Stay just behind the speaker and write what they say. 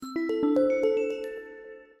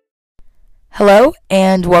Hello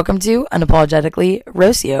and welcome to Unapologetically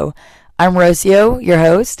Rocio. I'm Rocio, your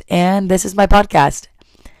host, and this is my podcast.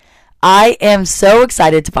 I am so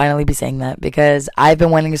excited to finally be saying that because I've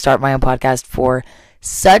been wanting to start my own podcast for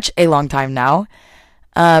such a long time now.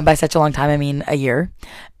 By such a long time, I mean a year.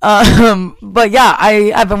 But yeah,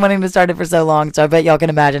 I've been wanting to start it for so long, so I bet y'all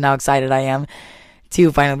can imagine how excited I am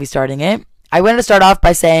to finally be starting it. I wanted to start off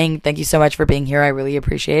by saying thank you so much for being here. I really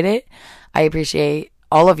appreciate it. I appreciate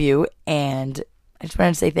all of you, and I just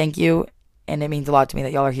wanted to say thank you, and it means a lot to me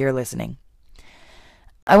that y'all are here listening.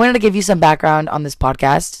 I wanted to give you some background on this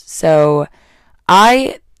podcast. So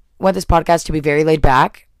I want this podcast to be very laid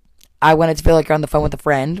back. I want it to feel like you're on the phone with a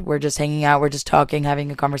friend. We're just hanging out, we're just talking,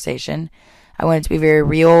 having a conversation. I want it to be very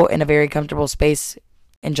real in a very comfortable space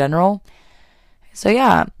in general. So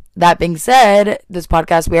yeah, that being said, in this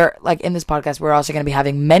podcast, we're also going to be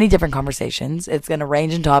having many different conversations. It's going to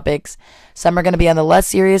range in topics. Some are going to be on the less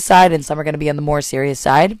serious side, and some are going to be on the more serious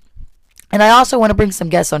side. And I also want to bring some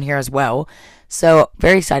guests on here as well. So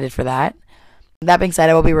very excited for that. That being said,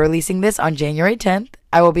 I will be releasing this on January 10th.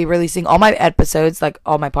 I will be releasing all my episodes, like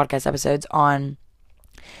all my podcast episodes, on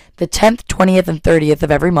the 10th, 20th, and 30th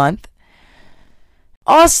of every month.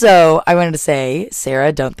 Also, I wanted to say,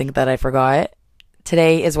 Sarah, don't think that I forgot.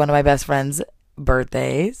 Today is one of my best friend's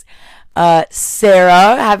birthdays.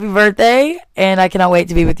 Sarah, happy birthday. And I cannot wait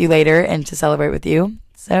to be with you later and to celebrate with you.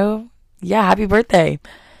 So, yeah, happy birthday.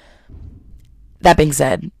 That being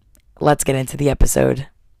said, let's get into the episode.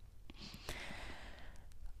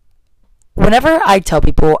 Whenever I tell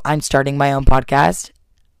people I'm starting my own podcast,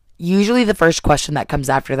 usually the first question that comes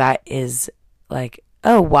after that is like,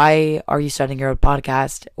 oh, why are you starting your own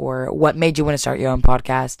podcast? Or what made you want to start your own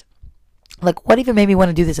podcast? Like, what even made me want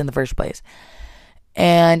to do this in the first place?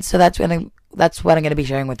 And so that's what I'm going to be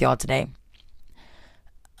sharing with y'all today.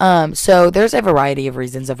 So there's a variety of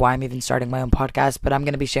reasons of why I'm even starting my own podcast, but I'm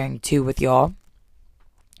going to be sharing two with y'all.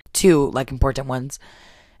 Two, like, important ones.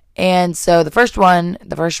 And so the first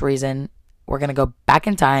reason, we're going to go back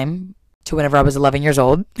in time to whenever I was 11 years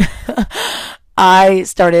old. I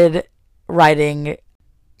started writing.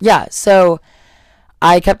 Yeah, so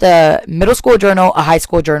I kept a middle school journal, a high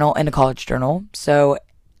school journal, and a college journal. So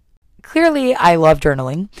clearly I love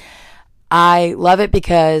journaling. I love it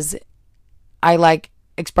because I like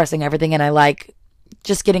expressing everything, and I like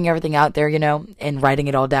just getting everything out there, and writing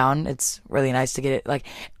it all down. It's really nice to get it,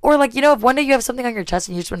 if one day you have something on your chest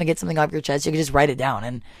and you just want to get something off your chest, you can just write it down.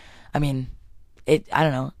 And I mean, I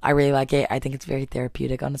don't know. I really like it. I think it's very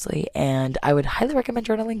therapeutic, honestly. And I would highly recommend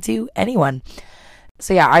journaling to anyone.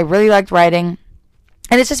 So yeah, I really liked writing.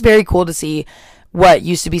 And it's just very cool to see what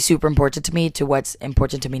used to be super important to me to what's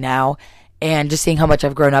important to me now. And just seeing how much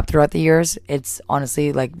I've grown up throughout the years. It's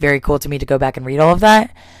honestly very cool to me to go back and read all of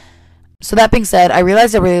that. So that being said, I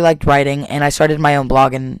realized I really liked writing, and I started my own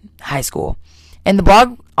blog in high school. And the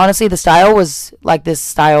blog, honestly, the style was like this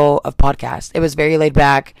style of podcast. It was very laid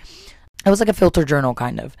back. It was like a filter journal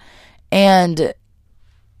kind of. And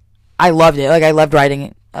I loved it. I loved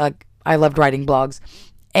writing. I loved writing blogs.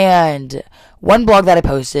 And one blog that I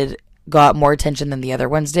posted got more attention than the other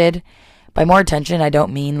ones did. By more attention, I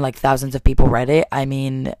don't mean thousands of people read it. I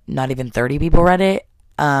mean not even 30 people read it.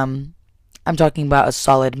 I'm talking about a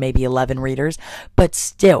solid maybe 11 readers. But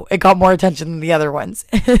still, it got more attention than the other ones.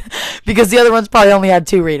 Because the other ones probably only had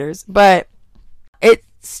 2 readers. But it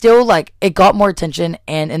still, it got more attention.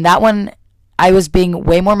 And in that one, I was being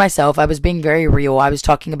way more myself. I was being very real. I was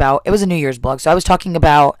talking about, it was a New Year's blog. So I was talking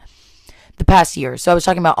about the past year. So I was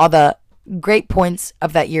talking about all the great points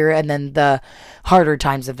of that year and then the harder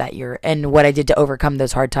times of that year and what I did to overcome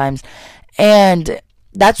those hard times. And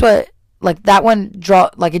that's what, that one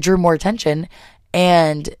it drew more attention,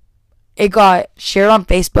 and it got shared on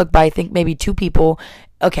Facebook by I think maybe 2 people.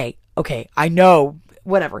 Okay, I know,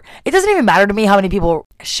 whatever. It doesn't even matter to me how many people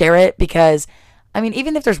share it, because I mean,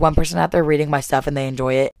 even if there's one person out there reading my stuff and they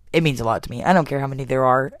enjoy it, it means a lot to me. I don't care how many there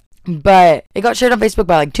are. But it got shared on Facebook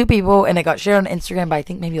by 2 people, and it got shared on Instagram by I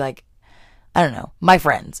think maybe I don't know, my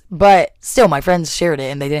friends. But still, my friends shared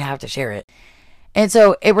it, and they didn't have to share it. And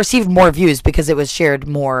so it received more views because it was shared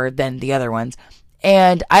more than the other ones.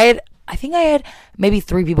 And I think I had maybe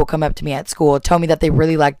 3 people come up to me at school, tell me that they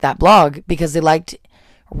really liked that blog because they liked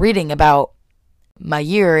reading about my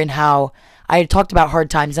year and how I had talked about hard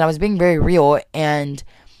times, and I was being very real. And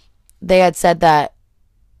they had said that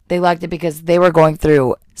they liked it because they were going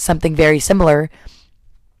through something very similar,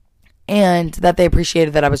 and that they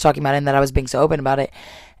appreciated that I was talking about it and that I was being so open about it,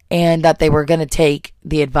 and that they were going to take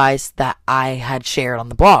the advice that I had shared on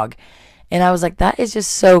the blog. And I was like, that is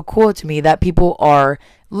just so cool to me that people are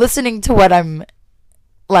listening to what I'm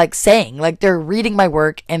saying. They're reading my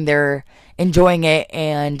work and they're enjoying it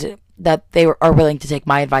and that they are willing to take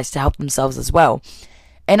my advice to help themselves as well.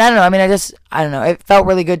 And I don't know, I mean, I don't know, it felt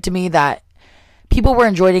really good to me that people were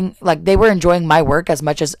enjoying, like, they were enjoying my work as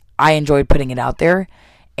much as I enjoyed putting it out there.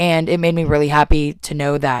 And it made me really happy to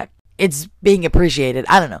know that it's being appreciated.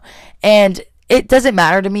 I don't know. And it doesn't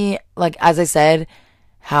matter to me, like, as I said,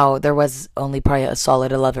 how there was only probably a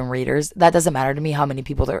solid 11 readers. That doesn't matter to me how many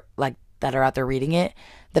people that are out there reading it.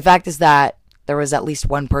 The fact is that there was at least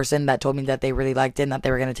one person that told me that they really liked it and that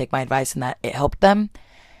they were going to take my advice and that it helped them.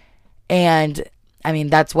 And I mean,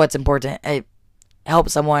 that's what's important. It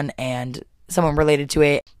helped someone and someone related to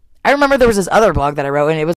it. I remember there was this other blog that I wrote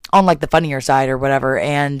and it was on like the funnier side or whatever.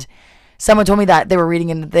 And someone told me that they were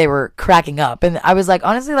reading and they were cracking up. And I was like,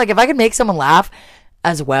 honestly, like if I could make someone laugh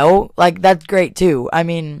as well, like that's great too. I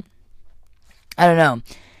mean, I don't know.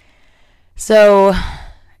 So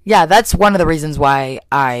yeah, that's one of the reasons why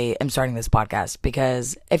I am starting this podcast,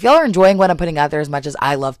 because if y'all are enjoying what I'm putting out there as much as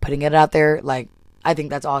I love putting it out there, like I think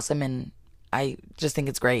that's awesome and I just think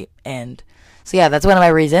it's great. And so yeah, that's one of my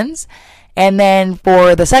reasons. And then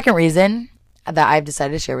for the second reason that I've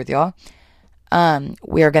decided to share with y'all,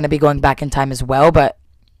 we are going to be going back in time as well, but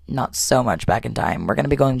not so much back in time. We're going to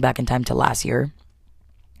be going back in time to last year.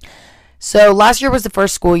 So last year was the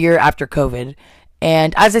first school year after COVID.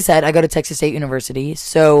 And as I said, I go to Texas State University.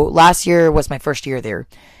 So last year was my first year there.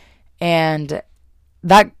 And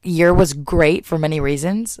that year was great for many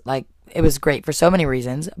reasons. Like, it was great for so many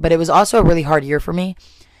reasons. But it was also a really hard year for me.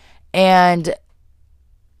 And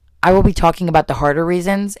I will be talking about the harder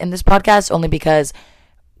reasons in this podcast only because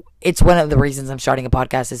it's one of the reasons I'm starting a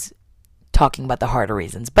podcast is talking about the harder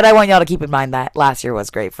reasons. But I want y'all to keep in mind that last year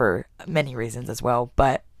was great for many reasons as well.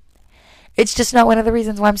 But it's just not one of the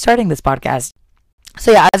reasons why I'm starting this podcast.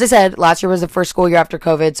 So yeah, as I said, last year was the first school year after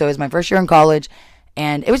COVID, so it was my first year in college,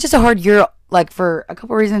 and it was just a hard year, like, for a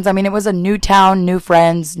couple reasons. I mean, it was a new town, new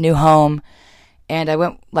friends, new home, and I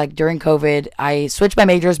went, like, during COVID, I switched my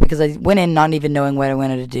majors because I went in not even knowing what I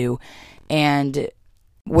wanted to do, and,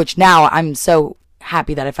 which now, I'm so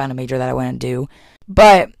happy that I found a major that I want to do,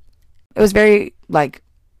 but it was very, like,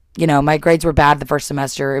 you know, my grades were bad the first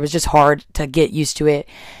semester. It was just hard to get used to it.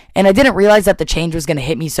 And I didn't realize that the change was going to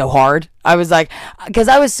hit me so hard. I was like, because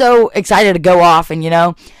I was so excited to go off and, you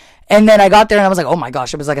know, and then I got there and I was like, oh my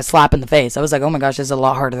gosh, it was like a slap in the face. I was like, oh my gosh, this is a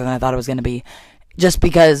lot harder than I thought it was going to be. Just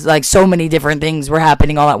because like so many different things were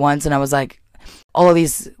happening all at once. And I was like, all of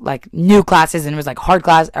these like new classes and it was like hard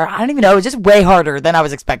class, or I don't even know. It was just way harder than I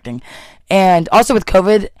was expecting. And also with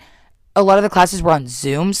COVID, a lot of the classes were on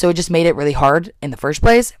Zoom. So it just made it really hard in the first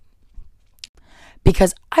place.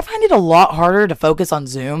 Because I find it a lot harder to focus on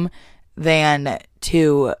Zoom than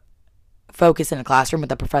to focus in a classroom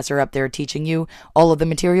with a professor up there teaching you all of the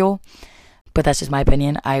material. But that's just my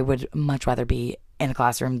opinion. I would much rather be in a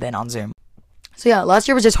classroom than on Zoom. So yeah, last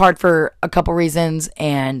year was just hard for a couple reasons.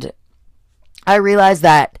 And I realized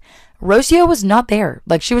that Rocio was not there.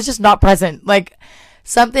 Like, she was just not present. Like,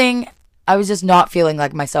 something, I was just not feeling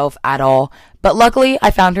like myself at all. But luckily,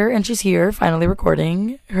 I found her, and she's here, finally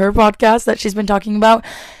recording her podcast that she's been talking about.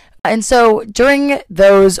 And so, during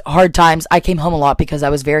those hard times, I came home a lot because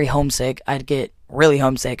I was very homesick. I'd get really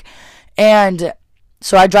homesick. And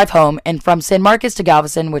so, I drive home, and from San Marcos to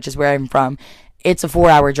Galveston, which is where I'm from, it's a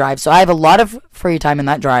 4-hour drive. So, I have a lot of free time in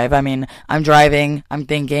that drive. I mean, I'm driving, I'm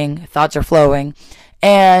thinking, thoughts are flowing.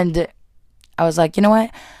 And I was like, you know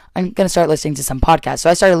what? I'm going to start listening to some podcasts.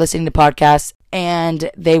 So, I started listening to podcasts,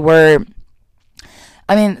 and they were...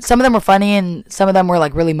 I mean, some of them were funny and some of them were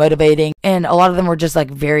like really motivating, and a lot of them were just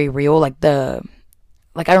like very real. Like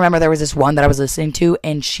I remember there was this one that I was listening to,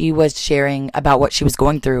 and she was sharing about what she was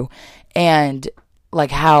going through and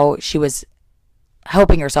like how she was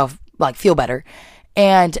helping herself like feel better.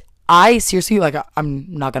 And I seriously, like,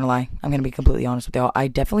 I'm not gonna lie, I'm gonna be completely honest with y'all, I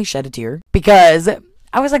definitely shed a tear because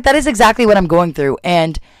I was like, that is exactly what I'm going through.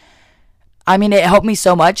 And I mean, it helped me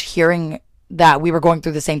so much hearing that we were going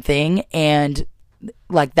through the same thing, and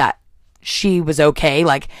like that she was okay.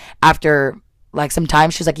 Like, after like some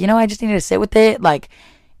time, she was like, you know, I just needed to sit with it, like,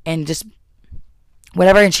 and just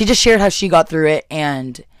whatever. And she just shared how she got through it,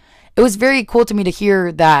 and it was very cool to me to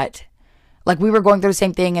hear that like we were going through the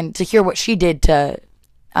same thing, and to hear what she did to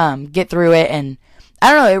get through it. And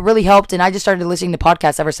I don't know, it really helped. And I just started listening to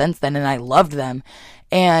podcasts ever since then, and I loved them.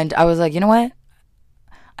 And I was like, you know what,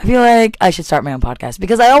 I feel like I should start my own podcast,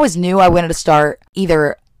 because I always knew I wanted to start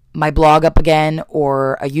either my blog up again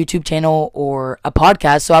or a YouTube channel or a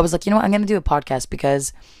podcast. So I was like, you know what, I'm going to do a podcast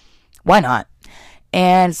because why not?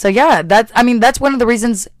 And so, yeah, that's one of the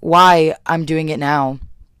reasons why I'm doing it now,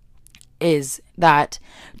 is that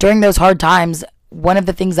during those hard times one of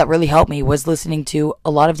the things that really helped me was listening to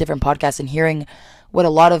a lot of different podcasts and hearing what a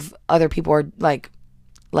lot of other people are like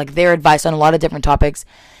their advice on a lot of different topics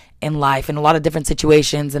in life and a lot of different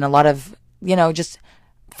situations and a lot of, just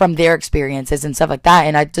from their experiences and stuff like that.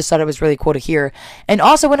 And I just thought it was really cool to hear. And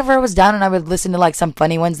also whenever I was down and I would listen to like some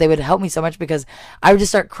funny ones, they would help me so much because I would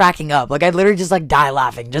just start cracking up. Like I'd literally just like die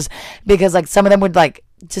laughing just because like some of them would like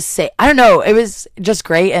just say, I don't know, it was just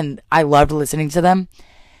great and I loved listening to them.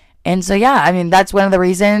 And so yeah, I mean, that's one of the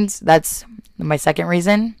reasons. That's my second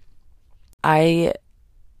reason. I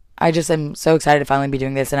just am so excited to finally be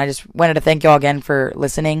doing this, and I just wanted to thank y'all again for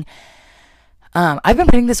listening. I've been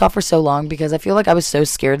putting this off for so long because I feel like I was so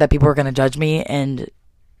scared that people were going to judge me, and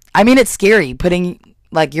I mean, it's scary putting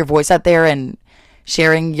like your voice out there and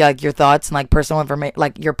sharing like your thoughts and like personal information,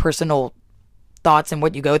 like your personal thoughts and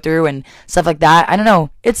what you go through and stuff like that. I don't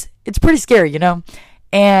know. It's pretty scary,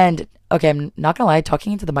 And okay, I'm not gonna lie,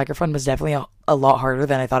 talking into the microphone was definitely a lot harder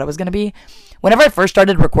than I thought it was gonna be. Whenever I first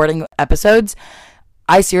started recording episodes,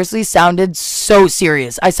 I seriously sounded so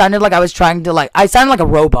serious. I sounded like I was trying to I sounded like a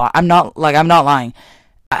robot. I'm not lying.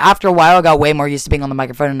 After a while, I got way more used to being on the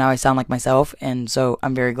microphone, and now I sound like myself. And so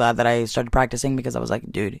I'm very glad that I started practicing because I was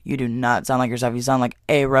like, dude, you do not sound like yourself. You sound like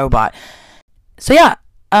a robot. So yeah,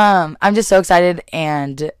 I'm just so excited,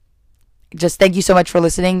 and just thank you so much for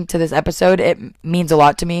listening to this episode. It means a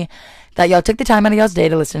lot to me that y'all took the time out of y'all's day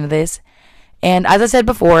to listen to this. And as I said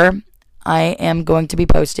before, I am going to be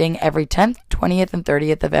posting every 10th, 20th, and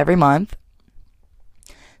 30th of every month.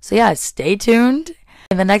 So yeah, stay tuned.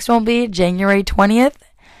 And the next one will be January 20th.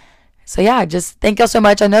 So yeah, just thank y'all so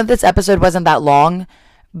much. I know this episode wasn't that long,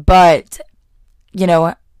 but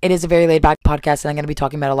it is a very laid back podcast, and I'm going to be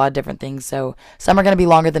talking about a lot of different things. So some are going to be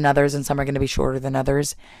longer than others, and some are going to be shorter than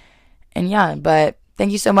others. And yeah, but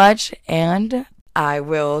thank you so much, and I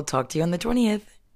will talk to you on the 20th.